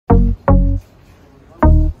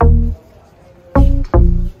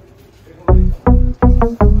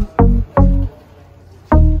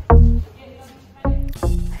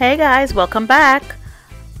Hey guys, welcome back.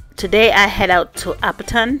 Today I head out to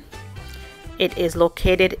Appleton. It is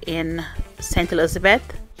located in St. Elizabeth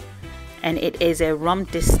and it is a rum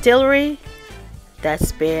distillery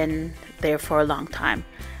that's been there for a long time.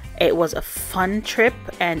 It was a fun trip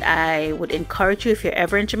and I would encourage you, if you're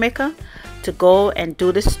ever in Jamaica, to go and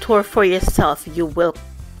do this tour for yourself. You will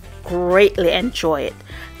greatly enjoy it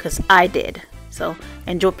because I did. So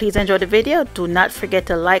please enjoy the video. Do not forget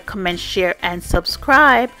to like, comment, share and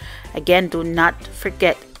subscribe. Again, do not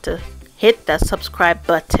forget to hit that subscribe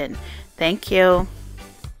button. Thank you.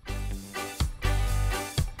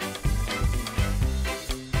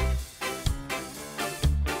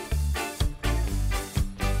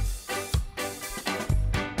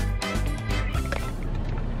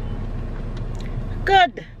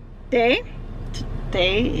 Good day.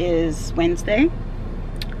 Today is Wednesday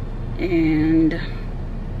and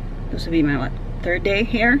this will be my third day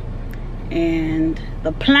here, and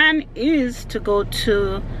the plan is to go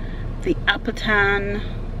to the Appleton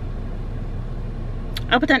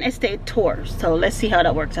estate tour. So let's see how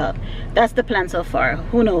that works out. That's the plan so far.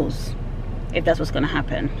 Who knows if that's what's gonna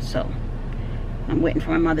happen. So I'm waiting for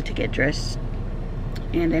my mother to get dressed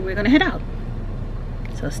and then we're gonna head out,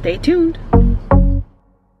 so stay tuned.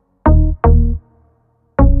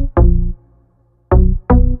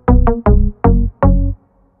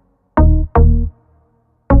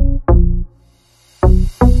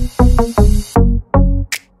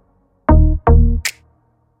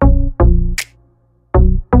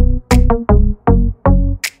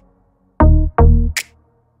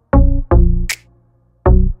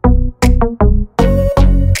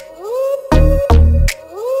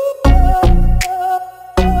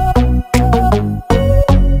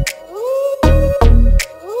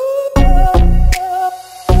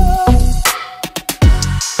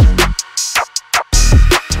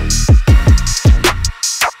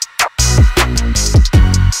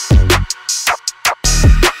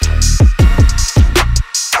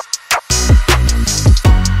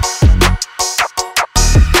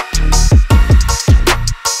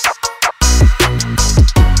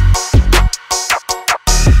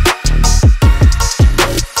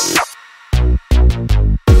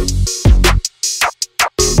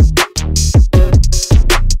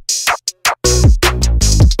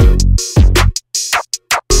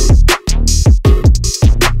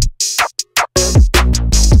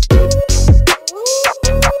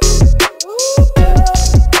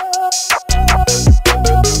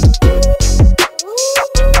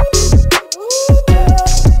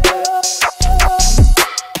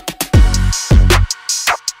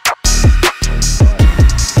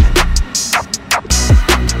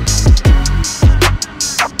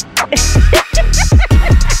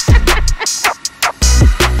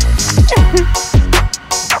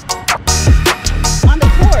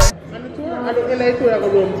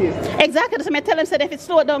 Exactly, so I tell him that if it's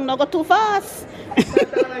slow down, not go too fast.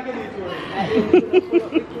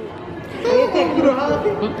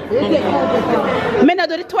 Me not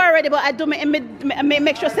do the tour already, but I do make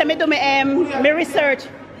sure I do my research.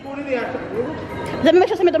 Let me make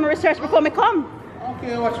sure I do my research before I come.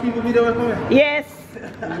 Okay, watch people video coming. Yes.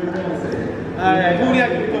 Alright, who do you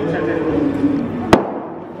have to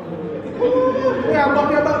yeah, I'm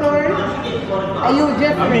talking about the way. Are you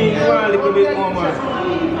Jeffrey? I mean, you are a little bit more man.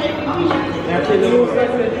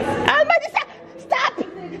 Almighty, stop!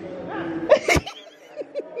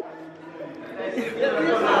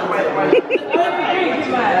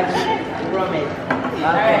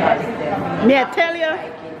 Me I tell you,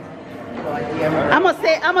 I'm gonna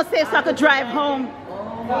say so I could drive home.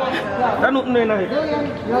 I don't know.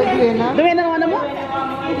 Do you know one more?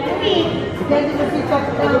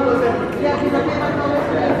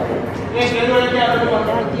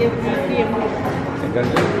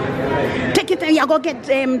 Take it and you go get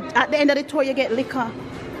at the end of the tour you get liquor.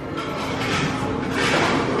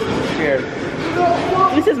 Cheers.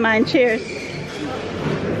 This is mine, cheers.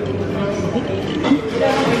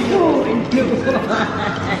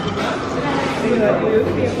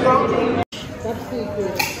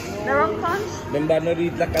 The rum punch? Them bad not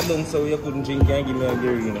eat like a dung, so you couldn't drink and give me a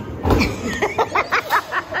beer, you know.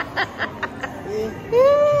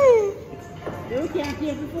 You can't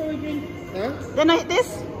take before we drink. Huh? Then I eat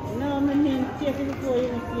this? No, I mean, take it before you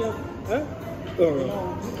feel. Huh? Oh,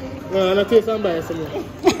 no, I'm not taste somebody somewhere.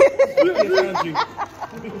 You can't drink.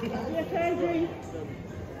 You can't drink.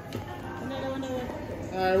 Another one.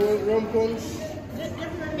 Rum punch.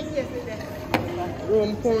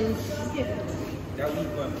 Rum punch.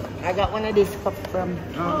 I got one of these cups from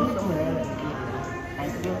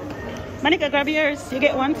Monica, grab yours. You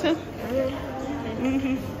get one too.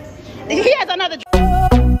 He has another.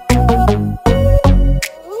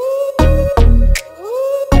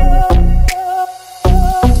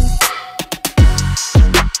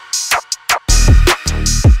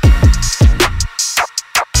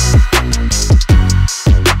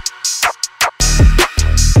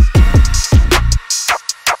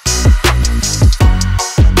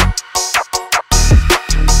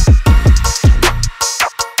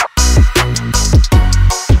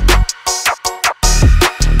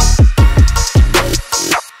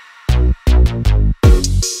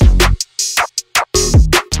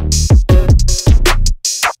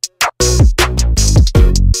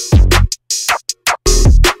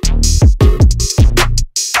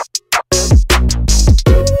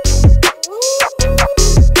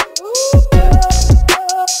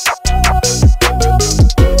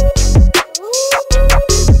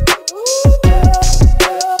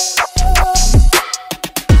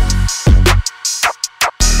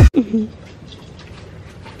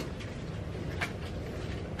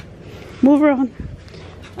 Move around.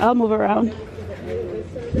 I'll move around.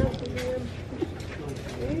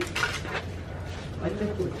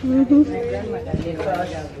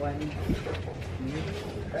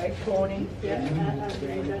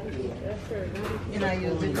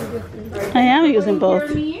 I am using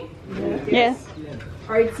both. Yes.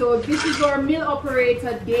 Alright, so this is our mill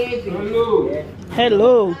operator, David. Hello.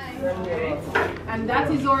 Hello. And that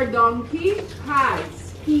is our donkey,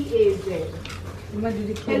 Paz. P-A-Z.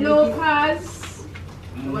 Hello, Paz.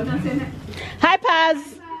 Hi,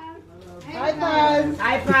 Paz. Hi, Paz.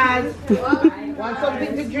 Hi, Paz. Want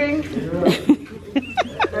something to drink?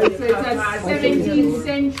 Right, so it's a 17th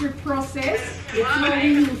century process. It's where we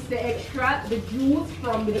use to extract the juice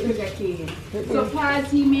from the sugar cane. So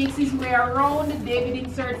as he makes his way around, David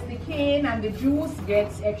inserts the cane and the juice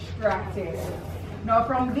gets extracted. Now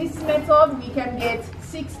from this method, we can get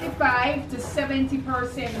 65 to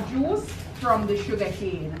 70% juice from the sugar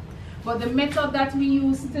cane. But the method that we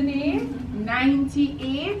use today,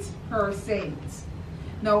 98%.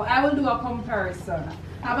 Now I will do a comparison.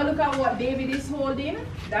 Have a look at what David is holding.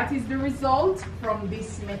 That is the result from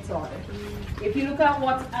this method. If you look at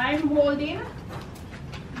what I'm holding,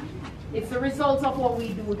 it's the result of what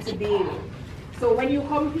we do today. So when you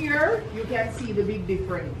compare, you can see the big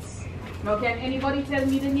difference. Now can anybody tell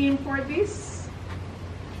me the name for this?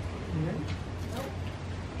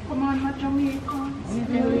 Come on, my Jamaican.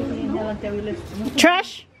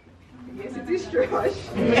 Trash? Yes, it is trash.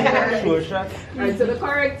 Yeah. Right, so the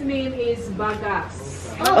correct name is bagasse.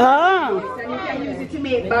 Oh. And you can use it to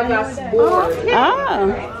make bagasse board.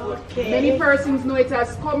 Oh. Many persons know it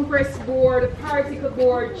as compress board, particle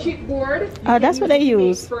board, chipboard. Oh, that's what they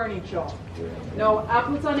use. Furniture. Now,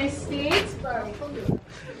 Appleton Estate. Now,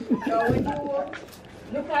 when you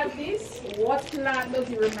look at this, what plant does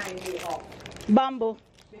it remind you of? Bamboo.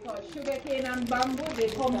 Because sugarcane and bamboo, they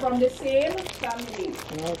come from the same family.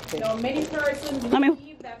 Okay. Now, many persons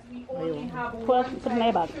believe that we only have one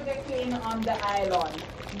type of sugarcane on the island.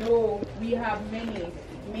 No, we have many.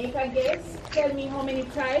 Make a guess. Tell me how many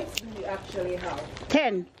types do we actually have?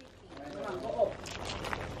 10. Go up.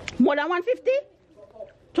 More than 150?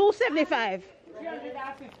 275.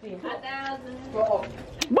 350. 1,000. Go up.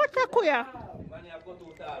 What a kuya?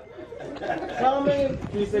 How many?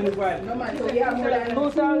 375. No man, so we have more than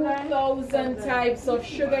 2,000 types of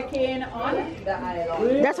sugarcane on the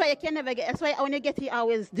island. That's why you can never get. That's why when you get it,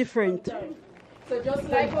 always different. So just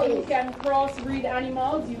like how you can crossbreed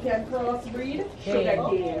animals, you can crossbreed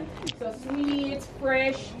sugarcane. So sweet,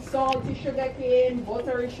 fresh, salty sugarcane,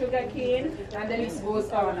 buttery sugarcane, and the list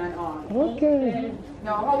goes on and on. Okay.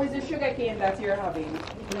 Now, how is the sugarcane that you're having?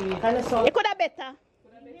 It could have better.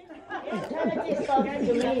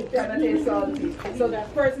 Salty. So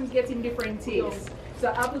that person's getting different tastes. So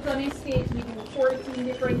Appleton Estate, we do 14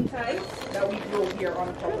 different types that we grow here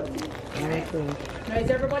on property. Right? Now, is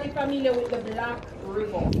everybody familiar with the Black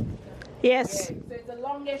River? Yes. So it's the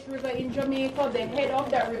longest river in Jamaica. The head of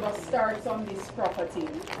that river starts on this property.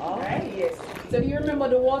 Right? Yes. So do you remember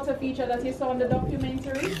the water feature that you saw in the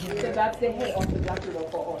documentary? So that's the head of the Black River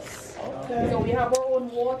for us. Okay. So we have our own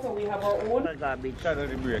water, we have our own. Shadow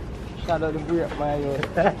the break. Shadow the break, my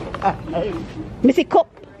Missy cup.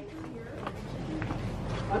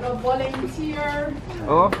 And a volunteer.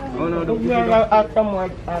 Oh no, the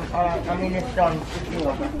someone, I'm in the sun.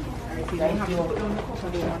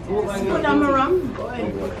 Put them around. Go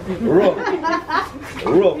ahead. Rope.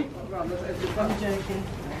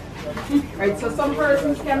 Right, so some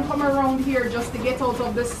persons can come around here just to get out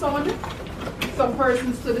of the sun. Some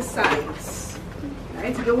persons to the sides.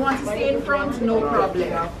 Right, if you want to stay in front, no problem.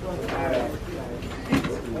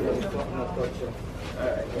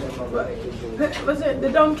 Was it the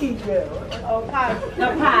donkey? Oh, Paz. The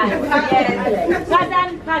Paz. Yes.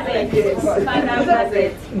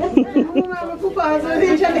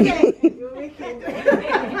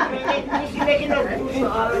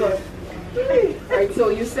 Right, so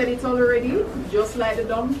you said it already, just like the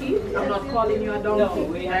donkey. I'm not calling you a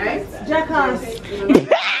donkey, right? Jackass.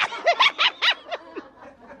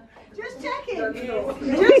 Just checking.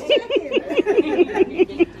 Just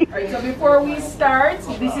checking. Alright, so before we start,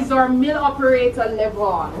 this is our mill operator,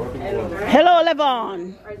 Levon. Hello,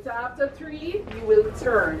 Levon. Alright, so after 3, you will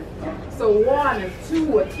turn. So 1,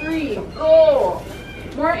 2, 3, go!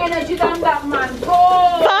 More energy than that, man.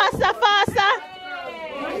 Go! Faster, faster.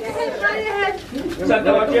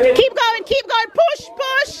 Keep going. Push.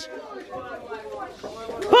 Push.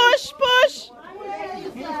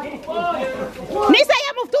 Nisa,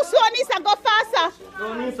 you move too slow. Nisa, go faster.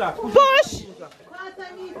 No, Nisa. Push.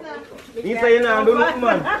 Nisa, you know, do nothing,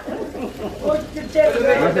 man.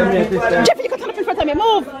 Jeff, you can turn up in front of me. me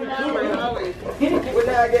move.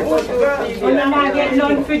 We're not getting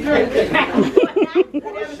none for drink.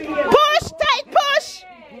 Push, tight push.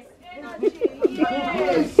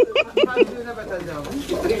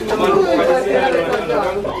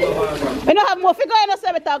 We don't have more figure in us,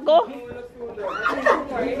 better go.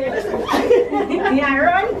 Yeah,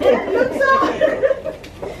 run.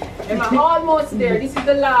 I'm almost there. This is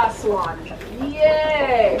the last one.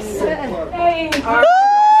 Yes. Hey.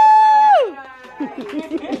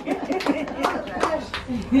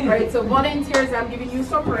 Alright, so volunteers, I'm giving you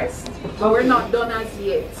some rest, but we're not done as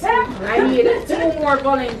yet. I need 2 more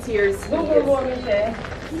volunteers.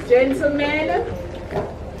 Gentlemen.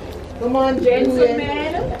 Come on,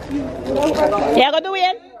 gentlemen. Yeah, go do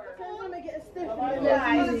it.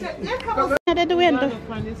 They do it.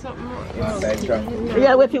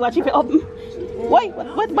 Yeah, wait, watch if you open. Wait,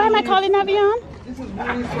 what? Why am I calling Avion?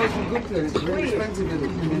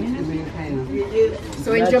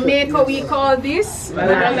 So in Jamaica we call this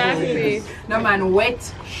no man,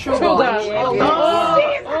 wet sugar. So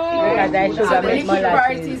the liquid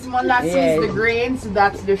part is molasses, the grains,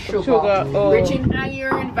 that's the sugar. Rich in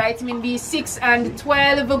iron, vitamin B6 and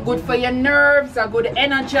 12, good for your nerves, a good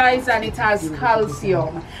energizer, and it has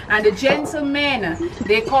calcium. And the gentlemen,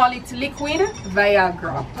 they call it liquid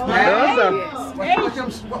Viagra.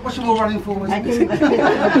 What's your running for?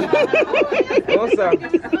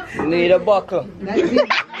 Need a buckle.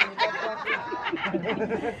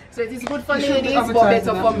 So it is good for ladies, but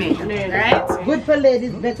better for men, right? Good for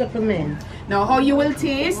ladies, better for men. Now how you will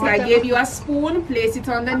taste, I gave you a spoon, place it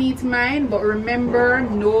underneath mine, but remember,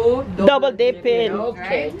 no double dipping.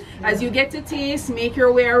 Okay. Right? As you get to taste, make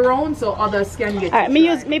your way around so others can get Alright, me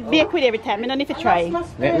use me bake with every time. I don't need to try.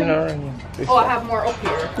 Oh, I have more up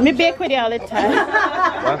here. Me bake with it all the time.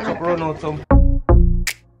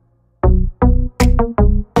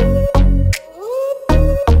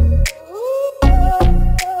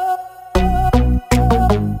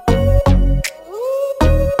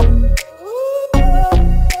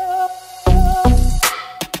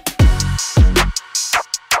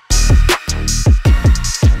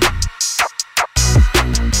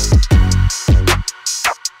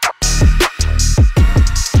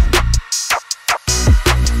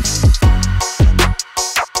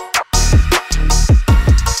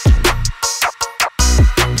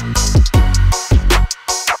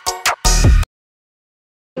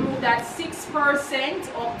 That's 6%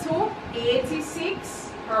 up to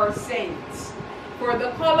 86%. For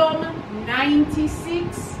the column,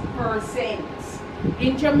 96%.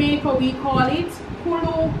 In Jamaica, we call it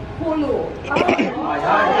Hulu Hulu.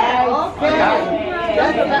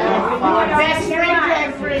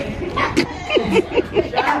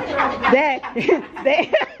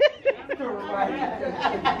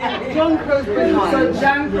 So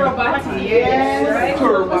Jankrobati, yes, right?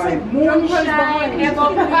 Moonshine,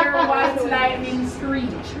 Everclear, White Lightning,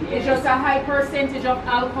 Screech. It's just a high percentage of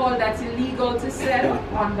alcohol that's illegal to sell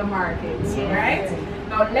on the market, right?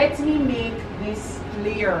 Now let me make this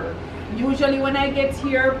clear. Usually when I get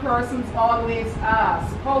here, persons always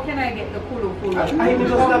ask, how can I get the Kulu Kulu? I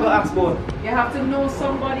just never ask about. You have to know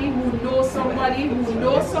somebody who knows somebody who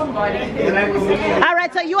knows somebody.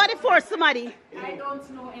 Alright, so you are the fourth somebody. I don't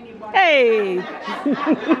know anybody. Hey!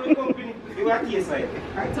 You are KSI.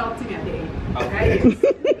 Alright, talk to me a day.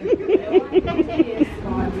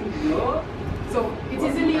 So it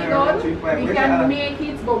is illegal. We can make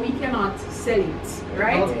it, but we cannot sell it.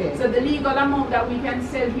 Right? Okay. So the legal amount that we can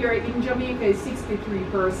sell here in Jamaica is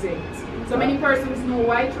 63%. So many persons know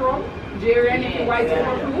white rum, JRN, white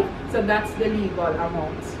overproof. So that's the legal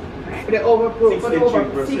amount. Right? For the overproof.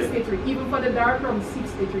 63. Even for the dark rum,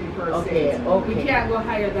 63%. Okay. We can't go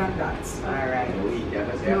higher than that. Alright.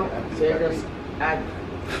 No. So you just add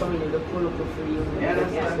something in the Kulu for you.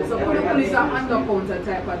 So Kulu is an under-counter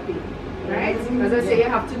type of thing. Right? As I say, you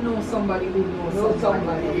have to know somebody who knows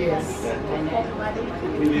somebody. Yes.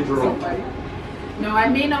 Somebody. Now, I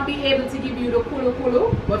may not be able to give you the Kulu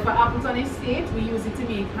Kulu, but for Appleton Estate, we use it to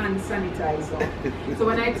make hand sanitizer. So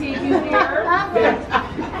when I take you there,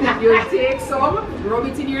 you'll take some, rub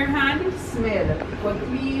it in your hand, smell. But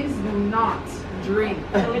please do not drink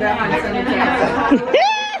the hand sanitizer.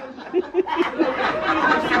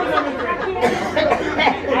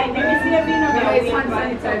 It's hand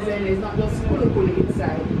sanitizer and it's not just Kulu Kulu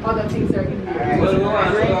inside. Other things are in there.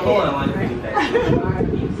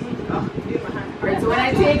 Alright, so when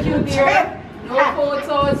I take you there, no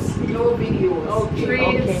photos, no videos.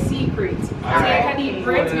 Trade secret. Take a deep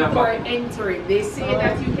breath before entering. They say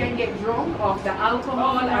that you can get drunk off the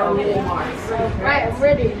alcohol or rumors. Right, I'm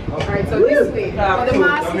ready. Alright, so this way. For the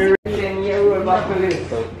masses.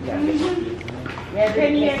 Yeah,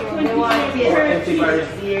 10 years, 20 years, 30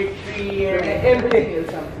 years, 3 years. Everything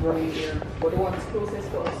else I'm running here. But the ones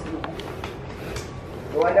closest to us now.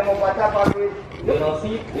 The one them up on top of it. You know,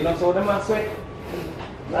 see? You know, so them are sweat.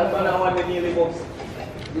 That's when I want the nearly box.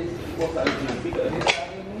 This box are little bigger.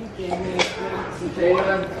 So they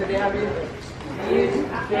have it.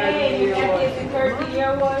 Hey, you get the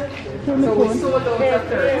 30-year one? So we sold out at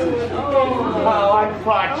 30. Oh,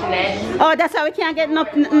 unfortunate. Oh, that's why we can't get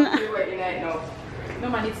nothing. No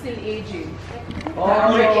man, it's still aging.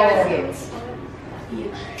 Oh, Yes.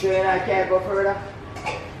 so then I can't go further.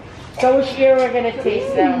 So which year we're going to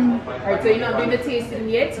taste now? Alright, so you're not doing the tasting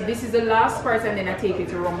yet. This is the last part and then I take it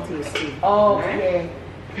to rum tasting. Okay.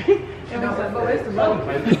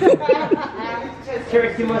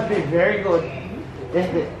 Turkey must be very good.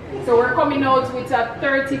 So we're coming out with a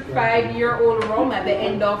 35-year-old rum at the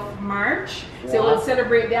end of March. So we'll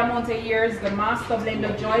celebrate the amount of years the master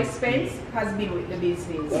blender Joy Spence has been with the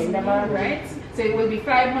business. Right? So it will be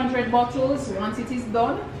 500 bottles. Once it is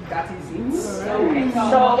done, that is it. So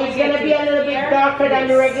it's going to be a little bit darker than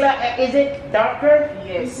the regular. Is it darker?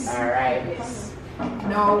 Yes. Alright. Yes.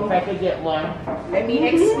 Now, If I could get one. let me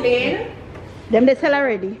explain. Them they sell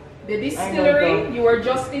already. The distillery, you are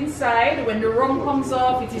just inside. When the rum comes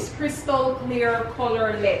off, it is crystal clear,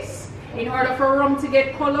 colorless. In order for rum to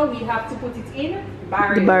get color, we have to put it in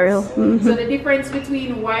barrels. The barrel. So the difference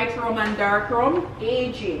between white rum and dark rum,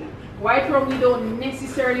 aging. White rum, we don't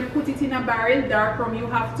necessarily put it in a barrel. Dark rum, you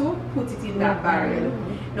have to put it in that barrel.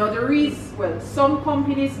 Now the reason, well, some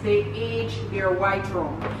companies, they age their white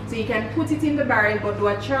rum. So you can put it in the barrel, but do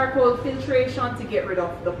a charcoal filtration to get rid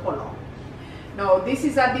of the color. Now this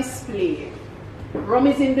is a display. Rum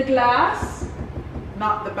is in the glass,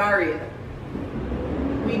 not the barrel.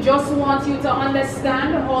 We just want you to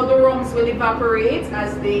understand how the rums will evaporate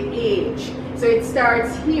as they age. So it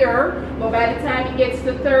starts here, but by the time it gets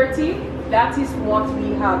to 30, that is what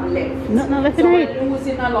we have left. No, left so and we're right.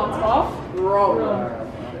 losing a lot of rum.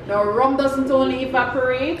 Now rum doesn't only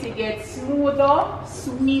evaporate, it gets smoother,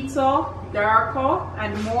 sweeter, darker,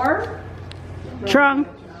 and more Strong.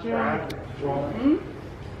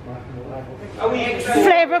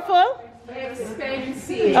 Flavorful.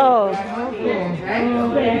 expensive. Oh.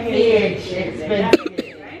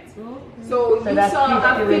 So you that's saw a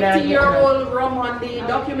 50 without 50-year-old rum on the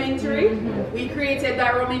documentary. We created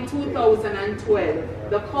that rum in 2012.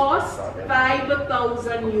 The cost,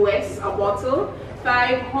 5,000 US a bottle,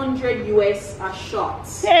 500 US a shot.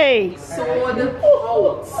 Hey. Sold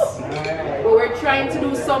out. But we're trying to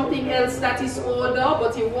do something else that is older,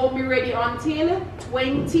 but it won't be ready until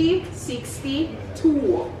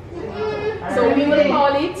 2062. So we will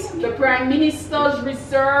call it the Prime Minister's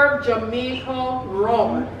Reserve Jamaica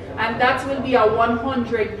Rum. And that will be a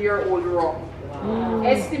 100-year-old rum.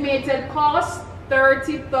 Estimated cost,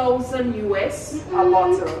 30,000 US a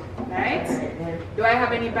bottle. Right? Do I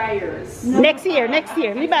have any buyers? Next year.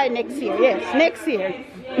 We buy next year. Yes, next year.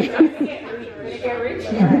 Get rich?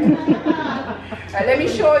 Let me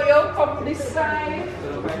show you. Come this side.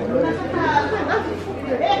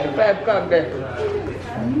 Come there.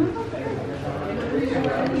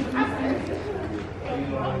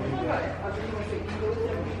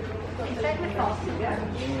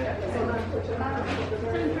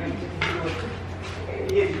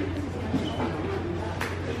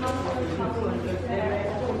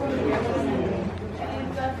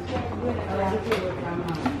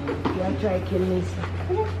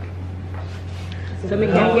 So we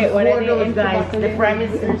can get one of those guys, the prime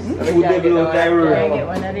ministers. Who they blow Can Cairo? get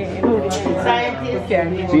one of the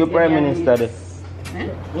scientists. So your prime minister there.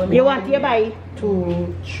 You want to buy?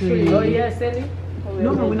 2, 3. Oh, yeah, sell it.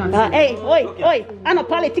 No, we're not. Hey, oi. I know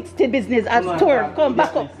politics to business as tour. Come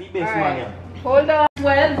back up. Hold on.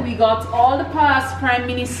 Well, we got all the past prime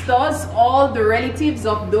ministers, all the relatives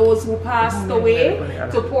of those who passed away,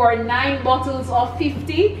 to pour 9 bottles of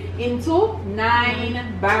 50 into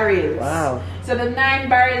 9 barrels. Wow. So the 9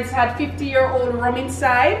 barrels had 50-year-old rum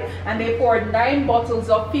inside, and they poured 9 bottles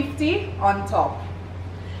of 50 on top.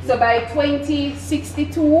 So by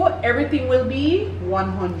 2062, everything will be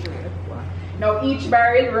 100. Now each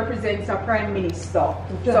barrel represents a prime minister.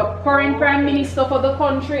 So current prime minister for the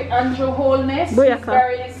country, Andrew Holness. His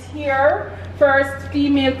barrel is here. First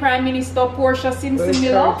female prime minister, Portia Simpson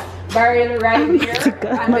Miller. Barrel right here.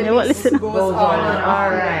 And the list goes on and on.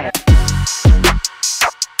 All right.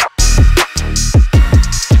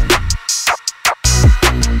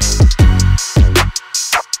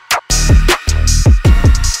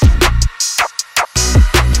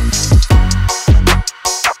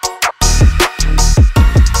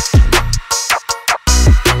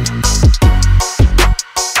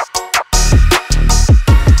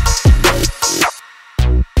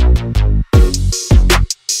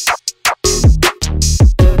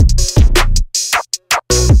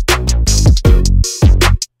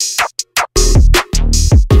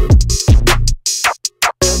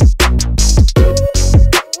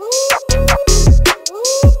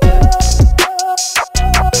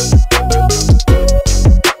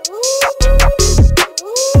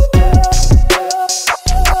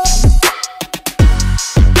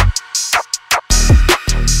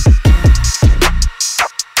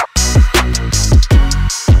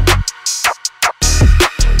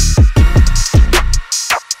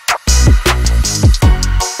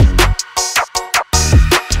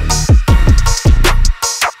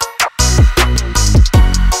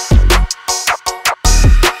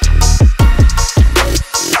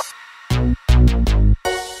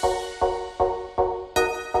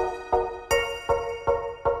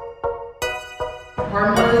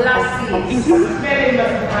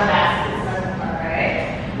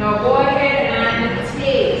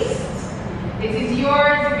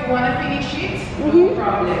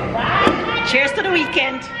 problem. Cheers to the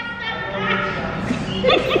weekend.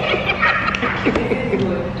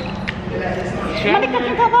 Monica,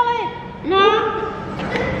 drink alcohol. No.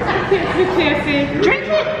 Drink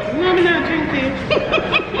it. No, I'm not drinking. Is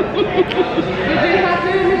it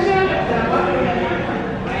happening, Michelle?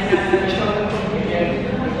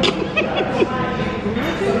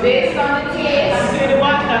 So based on the taste,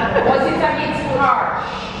 was it a bit too harsh?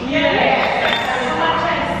 Yes.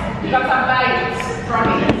 Because I bite from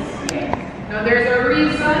it. Now there's a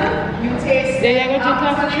reason you taste it.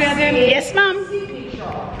 Yes, ma'am.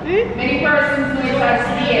 Many persons know it as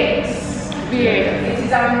BX. It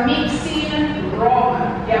is a mixing rum.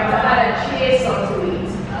 You have to add a chase onto it.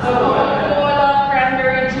 So Coca-Cola,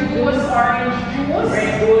 cranberry juice, orange juice.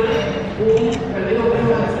 Red Bull.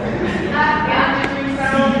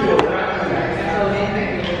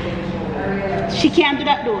 She can't do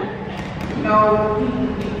that though. No.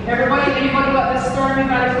 Anybody got the Stormy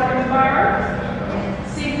Valley from the bar?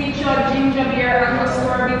 Signature ginger beer and the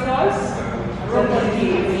Stormy Bitters?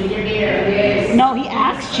 Yes. No, he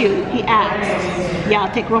asked you. He asked. Yeah,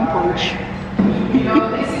 I'll take rum punch. Now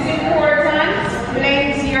this is important.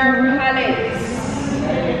 Cleanse your palate.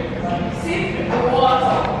 Sip the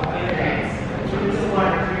water.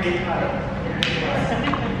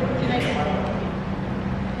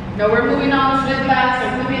 Now we're moving on to the glass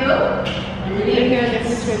in the middle.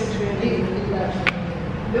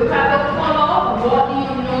 Look at the color. What do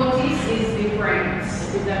you notice is different?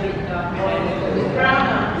 It's a bit darker.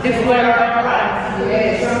 This one.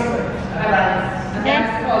 Yes. And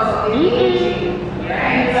that's because of the aging.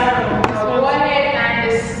 Right? Now go ahead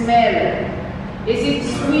and the smell. Is it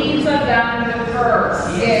sweeter than the first?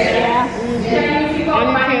 Yes. Can you pick up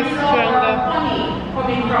vanilla or honey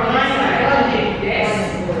coming from my side? Yes.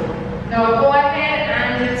 Now go ahead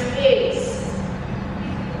and the taste.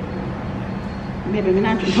 Maybe we're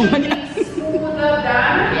not drinking one. Smoother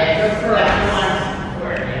than the first.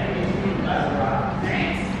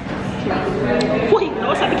 Wait,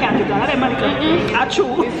 no, I can't do that. I'm Monica. Achoo.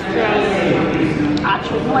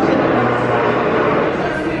 Achoo.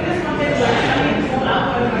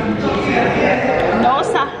 No,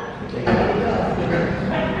 sir.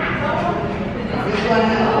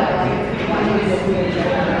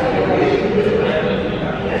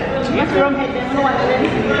 Yes, rum head.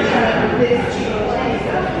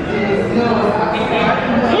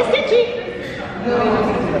 Yes, Stitchy.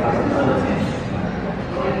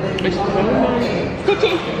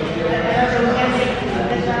 Stitchy.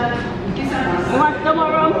 You want some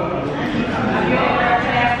more rum?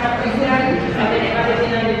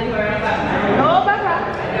 No, Baba.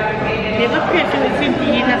 They have a pressure with 50.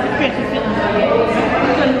 You have to pressure with 50.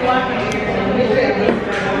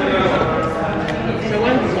 So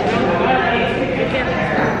one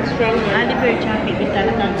strong and the very chocolate with that.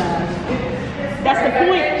 That's the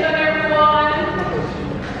point. Everyone.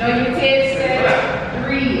 Now you tasted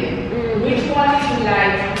 3. Which one did you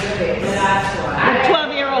like the best? The last one. The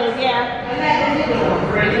 12-year-old, yeah.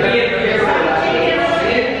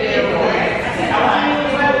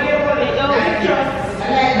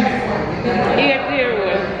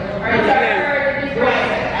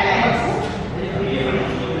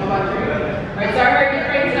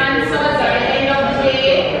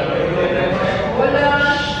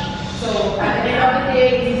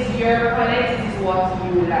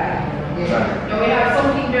 Now we have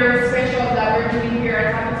something very special that we're doing here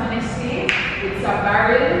at Appleton Estate. It's a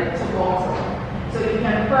barrel to bottle. So you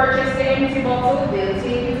can purchase the empty bottle, they'll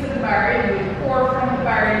take you to the barrel, you'll pour from the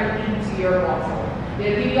barrel into your bottle.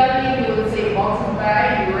 They'll give you a label, it will say bottle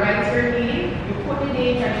by, you write your name, you put the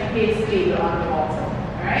date and you paste the label on the bottle.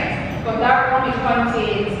 Alright? But that rum it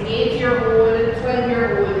contains 8-year-old,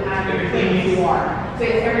 12-year-old, and 21. So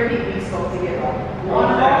it's everything mixed up together. One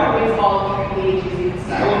rum with all different ages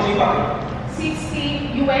inside.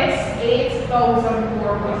 60 US,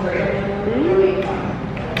 8,400 Jamaica.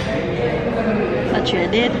 That's what you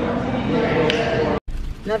did.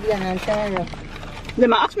 Navian and Sarah. They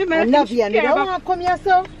asked me, man. Navian, you don't want to come here,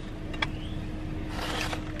 sir?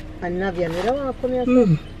 And Navian, you don't want to come here, sir?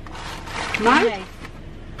 Man?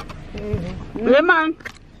 Yeah, man.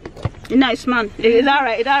 You're nice, man. It's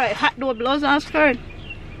alright, it's alright. Hot door blows on skirt.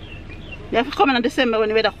 You have to come in December when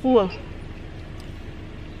the weather cool.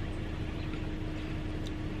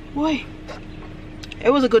 Boy, it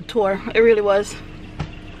was a good tour. It really was.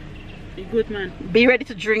 Be good, man. Be ready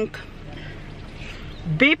to drink.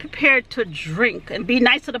 Be prepared to drink and be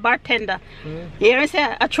nice to the bartender. You hear me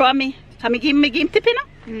say, I try me. Can me give him tip, you know?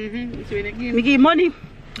 Me give money.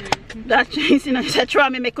 That's just, you know, I try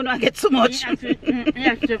me, make you not get so much.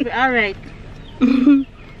 Yes, alright.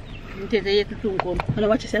 Ano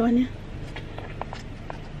what you say one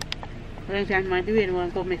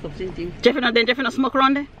Jeffrey no smoke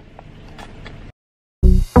around there?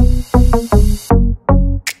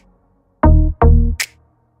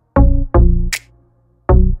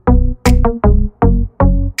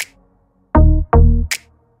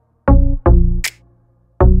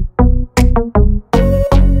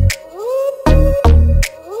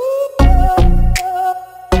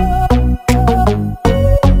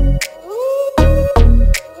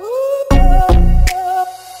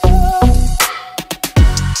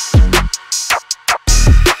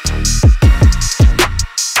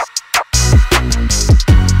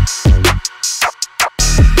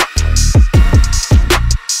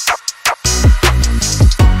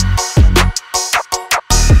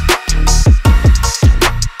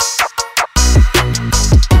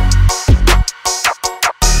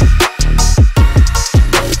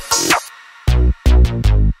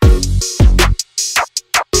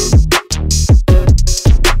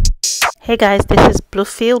 Hey guys, this is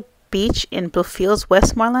Bluefield Beach in Bluefields,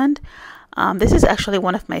 Westmoreland. This is actually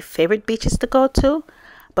one of my favorite beaches to go to,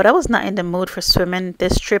 but I was not in the mood for swimming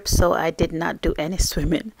this trip, so I did not do any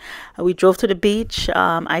swimming. We drove to the beach.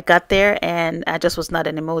 I got there and I just was not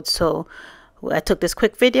in the mood, so I took this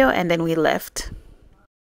quick video and then we left.